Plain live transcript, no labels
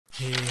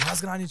Hey,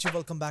 how's it going on YouTube?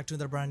 Welcome back to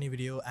another brand new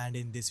video, and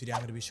in this video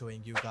I'm going to be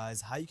showing you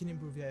guys how you can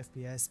improve your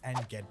FPS and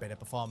get better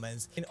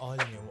performance in all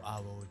new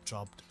Avowed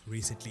dropped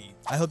recently.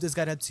 I hope this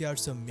guide helps you out,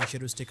 so make sure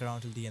to stick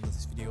around till the end of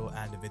this video.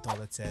 And with all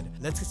that said,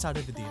 let's get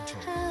started with the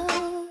intro.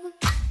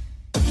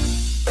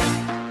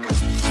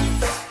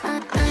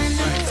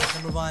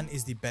 Number one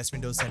is the best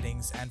Windows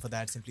settings, and for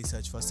that simply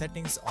search for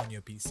settings on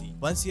your PC.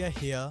 Once you are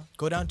here,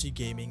 go down to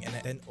gaming and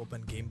then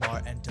open game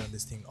bar and turn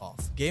this thing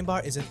off. Game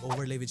bar is an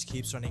overlay which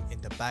keeps running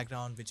in the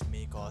background, which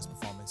may cause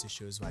performance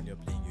issues while you're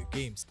playing your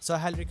games. So I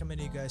highly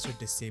recommend you guys to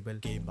disable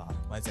game bar.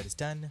 Once that is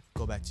done,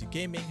 go back to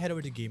gaming, head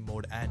over to game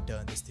mode and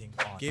turn this thing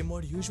on. Game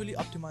mode usually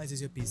optimizes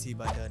your PC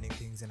by turning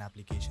things and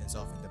applications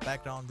off in the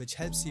background, which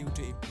helps you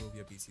to improve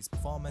your PC's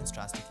performance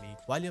drastically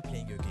while you're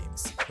playing your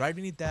games. Right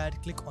beneath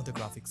that, click on the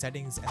graphic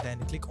settings and then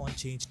click on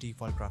change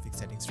default graphic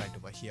settings right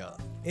over here.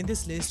 In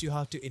this list, you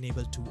have to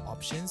enable two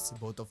options.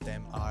 Both of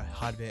them are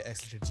hardware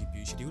accelerated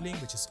GPU scheduling,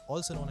 which is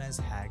also known as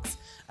HAGs,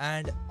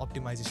 and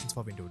optimizations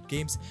for windowed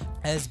games,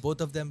 as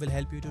both of them will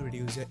help you to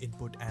reduce your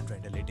input and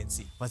render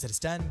latency. Once that is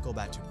done, go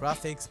back to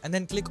graphics and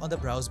then click on the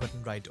browse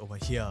button right over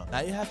here. Now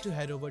you have to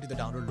head over to the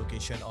download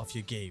location of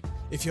your game.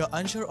 If you're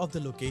unsure of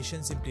the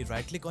location, simply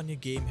right click on your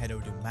game, head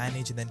over to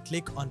manage and then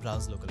click on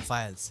browse local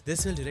files.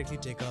 This will directly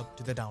take up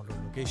to the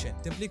download location.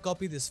 Simply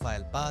copy this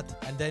file path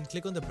and then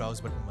click on the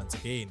browse button once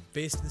again.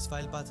 Paste this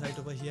file path right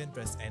over here and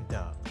press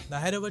enter. Now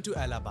head over to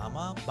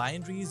Alabama,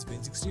 binaries,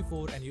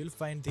 Win64, and you'll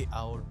find the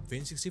out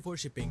Win64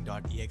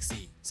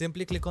 shipping.exe.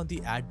 Simply click on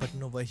the add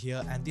button over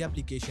here and the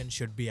application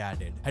should be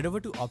added. Head over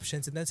to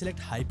options and then select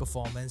high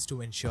performance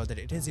to ensure that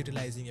it is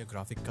utilizing your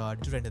graphic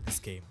card to render this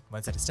game.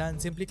 Once that is done,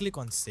 simply click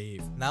on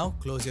save. Now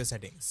close your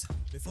settings.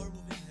 Before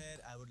moving ahead,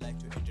 I would like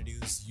to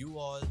introduce you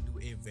all to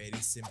a very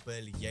simple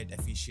yet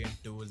efficient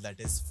tool, that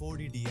is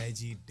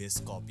 4DDIG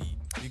disk copy.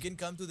 You can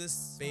come to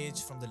this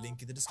page from the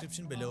link in the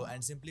description below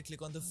and simply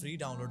click on the free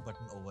download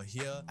button over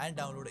here and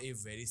download a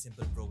very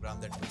simple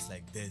program that looks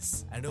like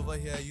this. And over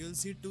here you'll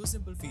see two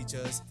simple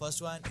features.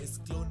 First one is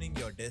cloning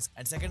your disk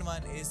and second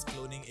one is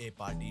cloning a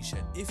partition.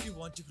 If you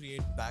want to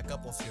create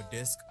backup of your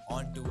disk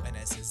onto an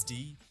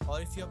SSD,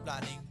 or if you're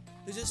planning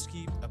to just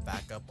keep a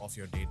backup of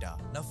your data.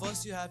 Now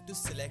first you have to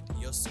select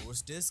your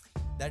source disk.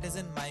 That is,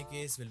 in my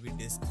case, will be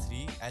disk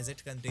 3 as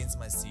it contains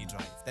my C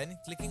drive. Then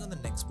clicking on the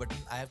next button,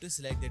 I have to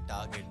select the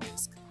target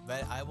disk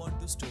where I want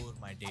to store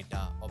my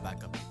data or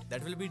backup.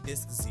 That will be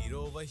disk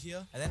 0 over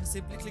here, and then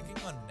simply clicking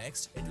on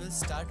next, it will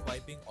start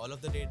wiping all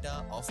of the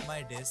data off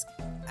my disk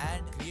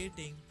and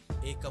creating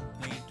a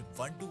complete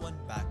one-to-one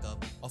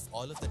backup of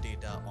all of the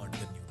data onto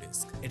the new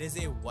disk. It is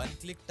a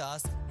one-click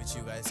task which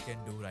you guys can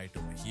do right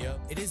over here.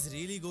 It is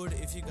really good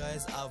if you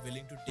guys are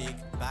willing to take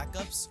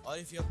backups or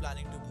if you're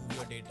planning to move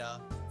your data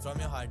from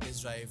your hard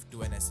disk drive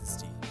to an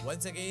SSD.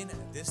 Once again,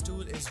 this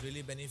tool is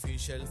really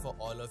beneficial for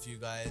all of you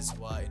guys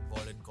who are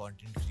involved in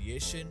content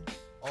creation,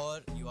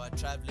 or you are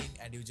traveling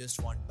and you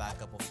just want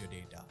backup of your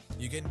data.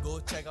 You can go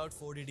check out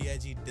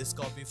 4DDIG disk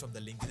copy from the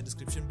link in the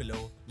description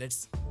below.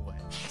 Let's move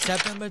ahead.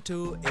 Step number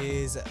 2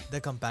 is the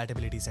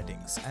compatibility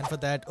settings, and for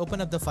that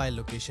open up the file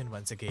location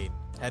once again.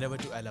 Head over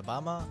to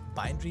Alabama,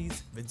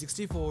 binaries,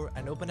 Win64,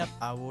 and open up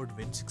Avowed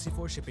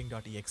Win64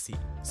 shipping.exe.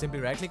 Simply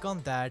right click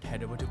on that,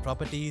 head over to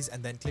properties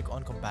and then click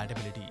on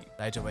compatibility.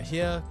 Right over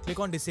here, click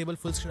on disable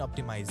full screen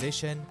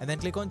optimization and then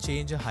click on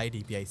change high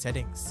DPI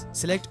settings.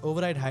 Select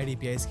override high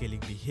DPI scaling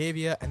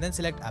behavior and then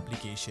select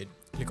application.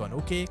 Click on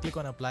OK, click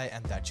on apply,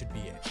 and that should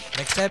be it.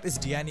 Next step is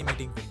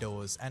De-Animating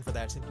Windows, and for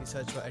that simply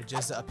search for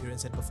adjust the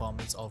appearance and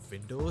performance of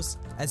Windows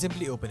and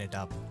simply open it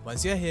up.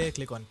 Once you're here,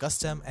 click on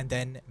custom and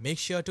then make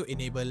sure to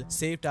enable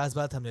save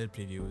taskbar thumbnail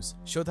previews,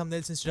 show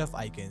thumbnails instead of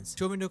icons,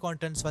 show window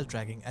contents while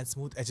dragging, and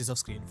smooth edges of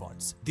screen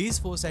fonts. These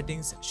 4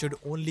 settings should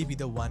only be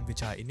the one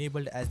which are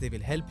enabled, as they will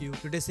help you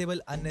to disable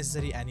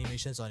unnecessary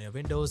animations on your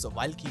windows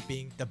while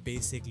keeping the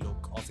basic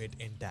look of it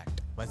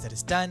intact. Once that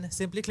is done,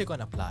 simply click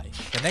on apply.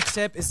 The next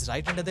step is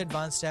right under the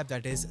advanced tab,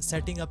 that is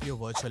setting up your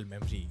virtual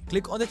memory.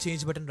 Click on the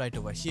change button right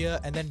over here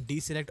and then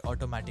deselect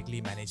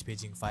automatically manage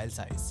paging file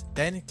size.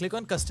 Then click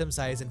on custom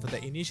size, and for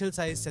the initial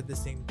size set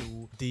this thing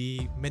to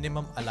the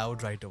minimum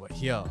allowed right over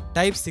here.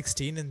 Type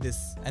 16 in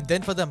this, and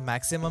then for the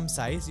maximum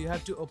size you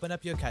have to open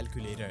up your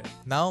calculator.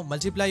 Now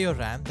multiply your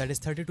RAM, that is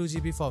 32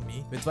 GB for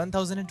me, with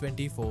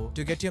 1024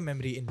 to get your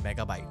memory in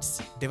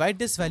megabytes. Divide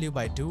this value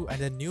by 2 and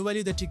the new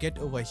value that you get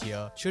over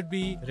here should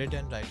be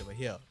written right over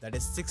here, that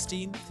is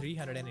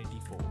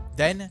 16384.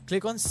 Then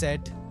click on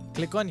set,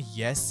 click on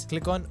yes,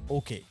 click on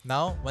OK.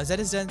 Now once that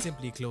is done,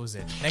 simply close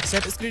it. Next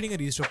step is creating a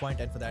restore point,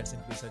 and for that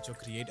simply search or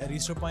create a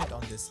restore point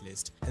on this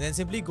list, and then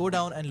simply go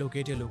down and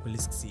locate your local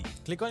disk C.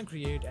 Click on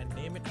create and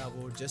name it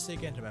Avowed just so you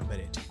can remember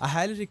it. I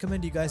highly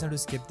recommend you guys not to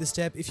skip this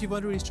step if you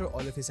want to restore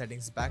all of your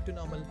settings back to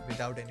normal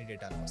without any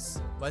data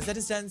loss. Once that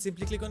is done,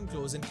 simply click on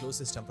close and close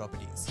system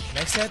properties.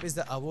 Next step is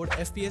the Avowed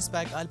FPS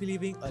pack. I'll be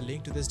leaving a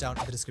link to this down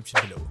in the description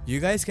below. You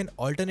guys can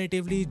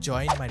alternatively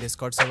join my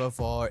Discord server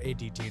for a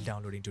detailed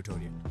downloading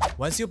tutorial.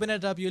 Once you open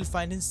it up, you'll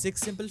find in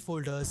 6 simple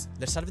folders.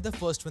 Let's start with the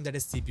first one, that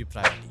is CPU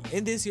priority.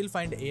 In this, you'll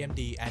find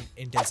AMD and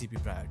Intel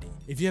CPU priority.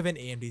 If you have an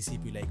AMD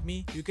CPU like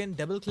me, you can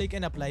double click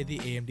and apply the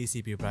AMD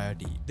CPU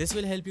priority. This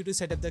will help you to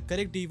set up the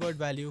correct default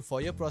value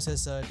for your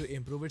processor to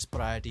improve its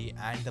priority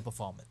and the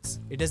performance.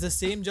 It does the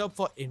same job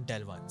for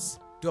Intel ones.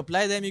 To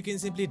apply them, you can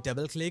simply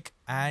double click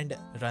and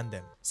run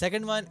them.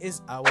 Second one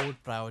is Avowed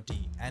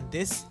priority, and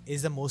this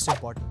is the most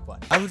important one.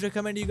 I would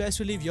recommend you guys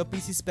to leave your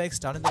PC specs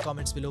down in the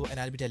comments below, and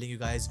I'll be telling you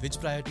guys which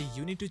priority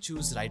you need to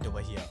choose right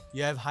over here.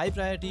 You have high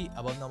priority,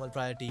 above normal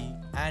priority,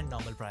 and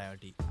normal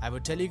priority. I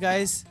would tell you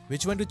guys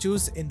which one to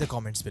choose in the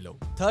comments below.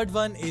 Third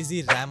one is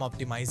the RAM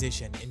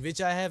optimization, in which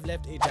I have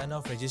left a ton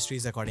of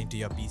registries according to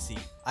your PC.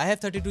 I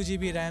have 32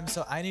 GB RAM,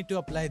 so I need to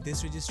apply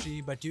this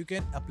registry, but you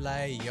can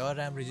apply your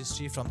RAM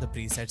registry from the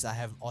presets I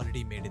have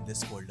already made in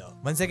this folder.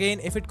 Once again,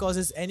 if it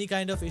causes any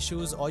kind of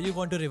issues or you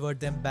want to revert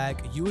them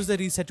back, use the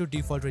reset to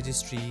default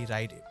registry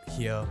right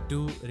here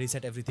to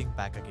reset everything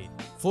back again.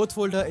 Fourth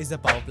folder is the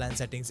power plan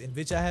settings, in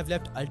which I have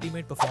left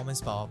ultimate performance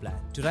power plan.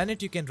 To run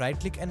it, you can right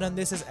click and run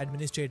this as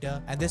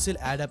administrator, and this will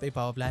add up a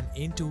power plan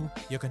into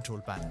your control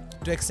panel.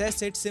 To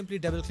access it, simply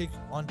double click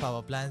on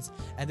power plans,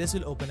 and this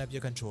will open up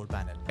your control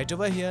panel. Right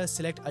over here,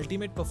 select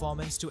ultimate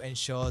performance to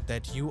ensure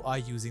that you are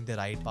using the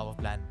right power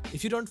plan.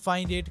 If you don't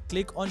find it,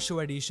 click on show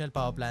additional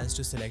power plans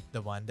to select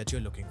the one that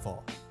you're looking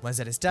for. Once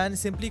that is done,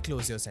 simply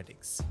close your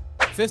settings.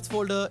 Fifth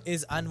folder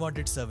is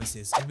Unwanted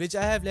services, in which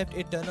I have left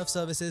a ton of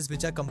services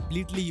which are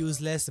completely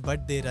useless,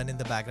 but they run in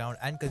the background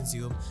and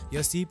consume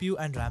your CPU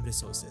and RAM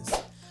resources.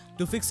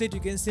 To fix it, you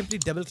can simply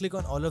double click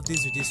on all of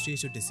these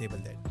registries to disable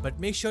that. But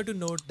make sure to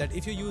note that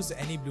if you use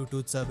any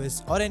Bluetooth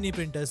service or any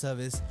printer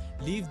service,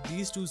 leave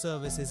these two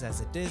services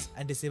as it is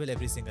and disable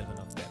every single one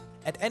of them.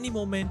 At any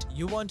moment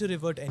you want to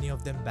revert any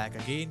of them back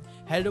again,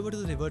 head over to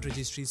the revert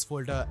registries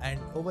folder, and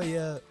over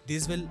here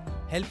this will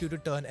help you to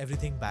turn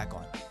everything back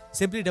on.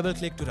 Simply double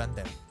click to run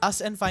them.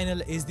 Last and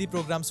final is the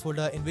programs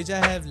folder, in which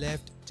I have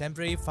left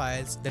temporary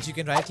files that you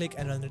can right click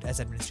and run it as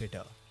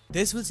administrator.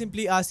 This will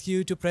simply ask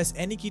you to press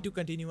any key to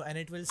continue, and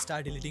it will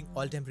start deleting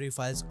all temporary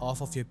files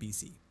off of your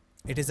PC.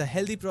 It is a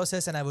healthy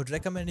process, and I would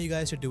recommend you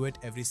guys to do it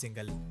every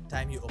single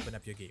time you open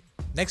up your game.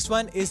 Next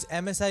one is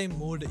MSI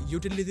Mode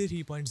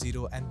Utility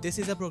 3.0, and this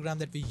is a program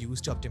that we use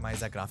to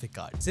optimize our graphic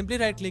card. Simply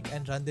right click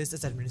and run this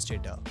as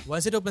administrator.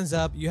 Once it opens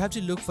up, you have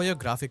to look for your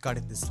graphic card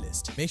in this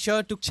list. Make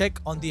sure to check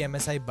on the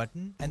MSI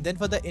button, and then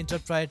for the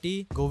interrupt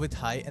priority, go with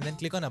high and then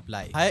click on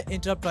apply. Higher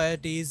interrupt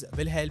priorities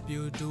will help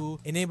you to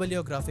enable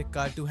your graphic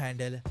card to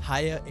handle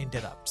higher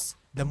interrupts.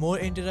 The more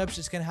interrupts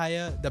it can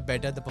hire, the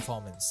better the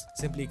performance.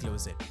 Simply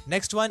close it.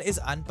 Next one is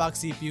Unpack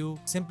CPU.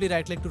 Simply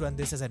right click to run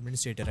this as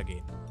administrator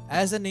again.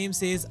 As the name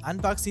says,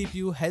 Unpack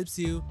CPU helps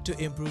you to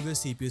improve your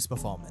CPU's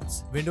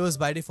performance. Windows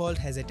by default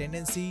has a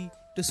tendency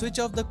to switch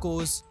off the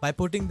cores by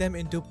putting them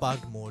into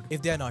parked mode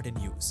if they are not in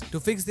use. To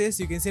fix this,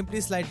 you can simply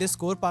slide this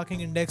core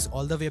parking index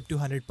all the way up to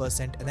 100%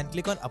 and then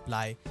click on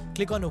apply,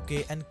 click on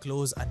OK and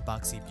close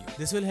Unpack CPU.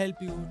 This will help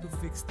you to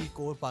fix the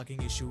core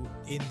parking issue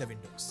in the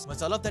Windows.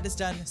 Once all of that is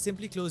done,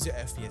 simply close your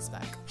FPS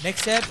back.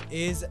 Next step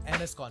is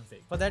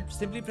msconfig. For that,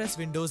 simply press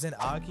Windows and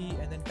R key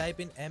and then type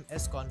in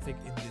msconfig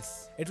in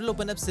this. It will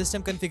open up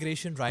system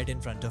configuration right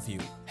in front of you.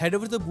 Head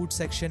over to the boot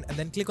section and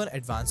then click on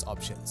advanced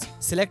options.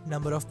 Select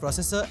number of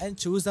processor and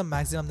choose the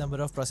maximum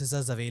number of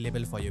processors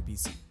available for your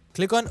PC.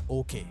 Click on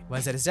OK.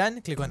 Once that is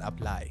done, click on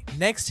apply.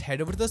 Next,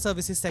 head over to the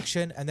services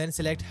section and then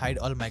select hide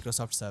all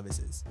Microsoft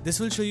services. This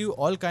will show you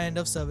all kind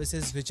of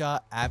services which are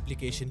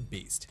application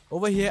based.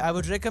 Over here, I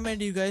would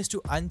recommend you guys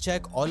to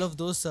uncheck all of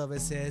those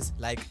services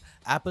like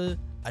Apple,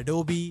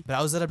 Adobe,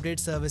 browser update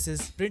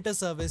services, printer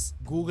service,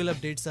 Google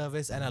update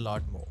service, and a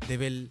lot more. They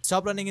will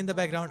stop running in the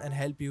background and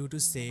help you to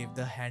save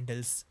the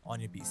handles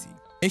on your PC.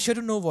 Make sure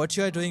to know what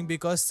you are doing,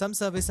 because some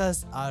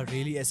services are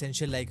really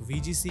essential, like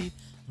VGC,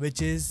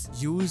 which is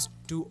used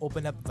to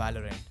open up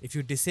Valorant. If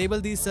you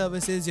disable these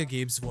services, your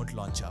games won't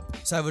launch up.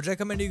 So I would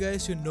recommend you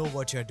guys to know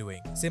what you're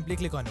doing. Simply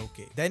click on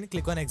OK. Then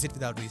click on exit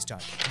without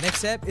restart. Next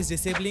step is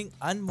disabling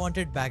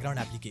unwanted background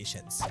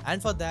applications.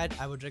 And for that,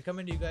 I would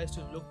recommend you guys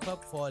to look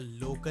up for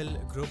local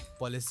group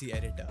policy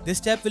editor. This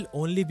step will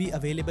only be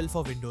available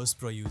for Windows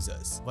Pro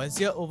users. Once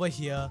you're over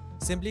here,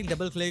 simply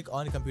double click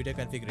on computer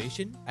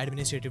configuration,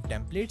 administrative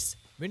templates,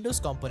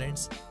 Windows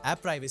components,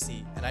 app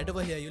privacy, and right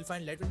over here you'll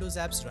find let Windows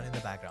apps run in the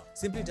background.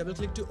 Simply double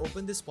click to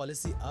open this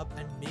policy up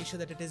and make sure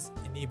that it is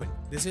enabled.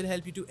 This will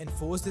help you to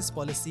enforce this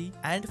policy,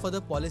 and for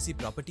the policy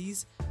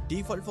properties,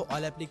 default for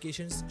all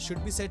applications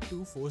should be set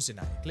to force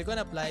deny. Click on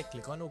apply,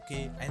 click on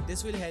OK, and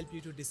this will help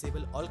you to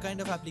disable all kind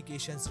of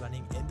applications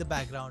running in the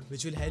background,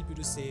 which will help you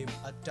to save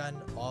a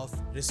ton of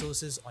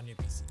resources on your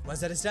PC. Once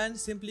that is done,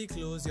 simply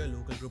close your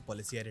local group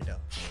policy editor.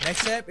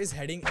 Next step is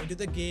heading into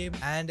the game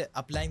and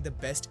applying the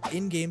best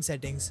in-game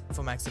settings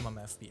for maximum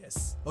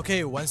FPS.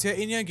 Okay, once you're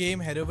in your game,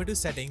 head over to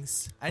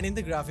settings, and in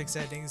the graphics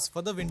settings,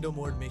 for the window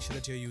mode, make sure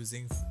that you're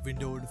using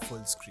windowed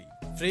full screen.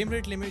 Frame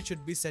rate limit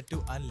should be set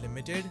to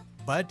unlimited.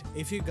 But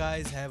if you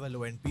guys have a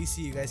low-end PC,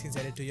 you guys can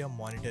set it to your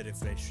monitor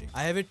refresh rate.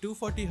 I have a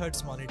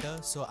 240Hz monitor,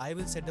 so I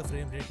will set the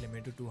frame rate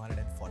limit to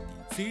 240.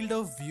 Field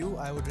of view,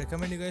 I would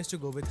recommend you guys to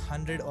go with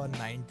 100 or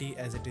 90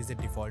 as it is the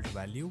default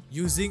value.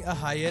 Using a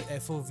higher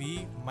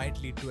FOV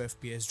might lead to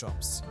FPS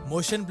drops.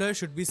 Motion blur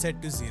should be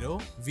set to 0.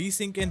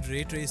 VSync and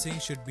ray tracing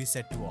should be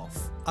set to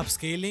off.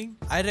 Upscaling,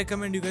 I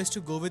recommend you guys to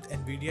go with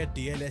Nvidia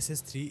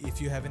DLSS 3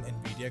 if you have an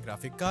Nvidia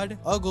graphic card,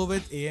 or go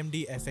with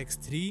AMD FX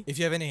 3 if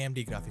you have an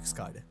AMD graphics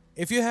card.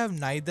 If you have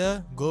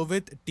neither, go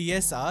with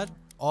TSR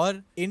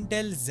or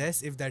Intel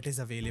ZES if that is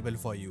available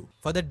for you.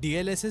 For the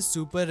DLSS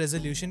super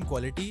resolution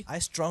quality, I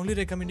strongly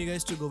recommend you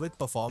guys to go with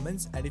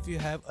performance, and if you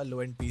have a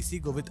low-end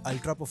PC, go with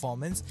ultra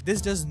performance.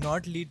 This does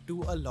not lead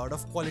to a lot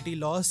of quality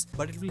loss,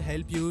 but it will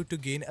help you to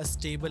gain a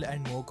stable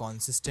and more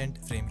consistent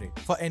frame rate.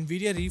 For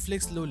Nvidia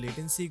Reflex low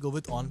latency, go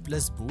with on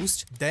plus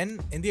boost. Then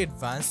in the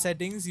advanced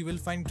settings, you will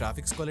find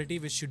graphics quality,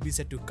 which should be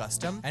set to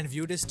custom, and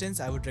view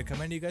distance, I would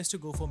recommend you guys to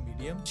go for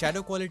medium.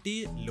 Shadow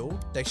quality low,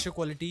 texture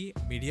quality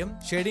medium,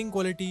 shading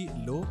quality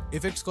low.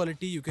 Effects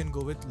quality, you can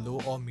go with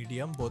low or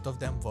medium, both of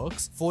them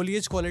works.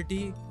 Foliage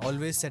quality,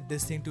 always set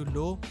this thing to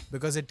low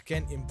because it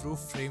can improve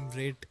frame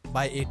rate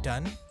by a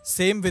ton.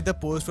 Same with the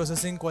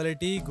post-processing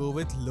quality, go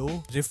with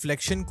low.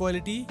 Reflection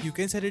quality, you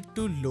can set it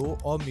to low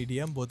or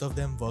medium, both of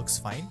them works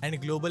fine.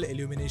 And global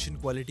illumination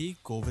quality,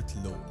 go with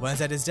low. Once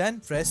that is done,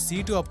 press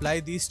C to apply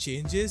these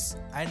changes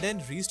and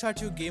then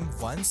restart your game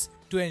once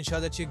to ensure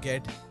that you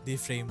get the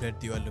frame rate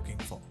you are looking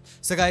for.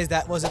 So guys,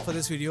 that was it for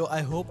this video.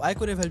 I hope I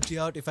could have helped you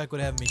out. If I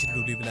could have, make sure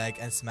to leave a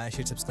like and smash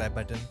hit subscribe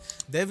button.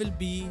 There will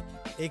be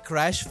a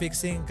crash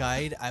fixing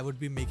guide I would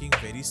be making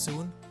very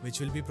soon, which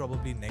will be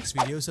probably next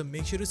video. So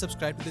make sure to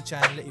subscribe to the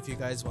channel if you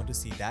guys want to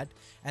see that.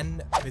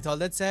 And with all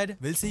that said,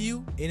 we'll see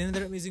you in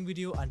another amazing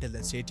video. Until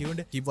then, stay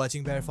tuned, keep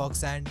watching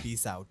BareFox, and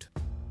peace out.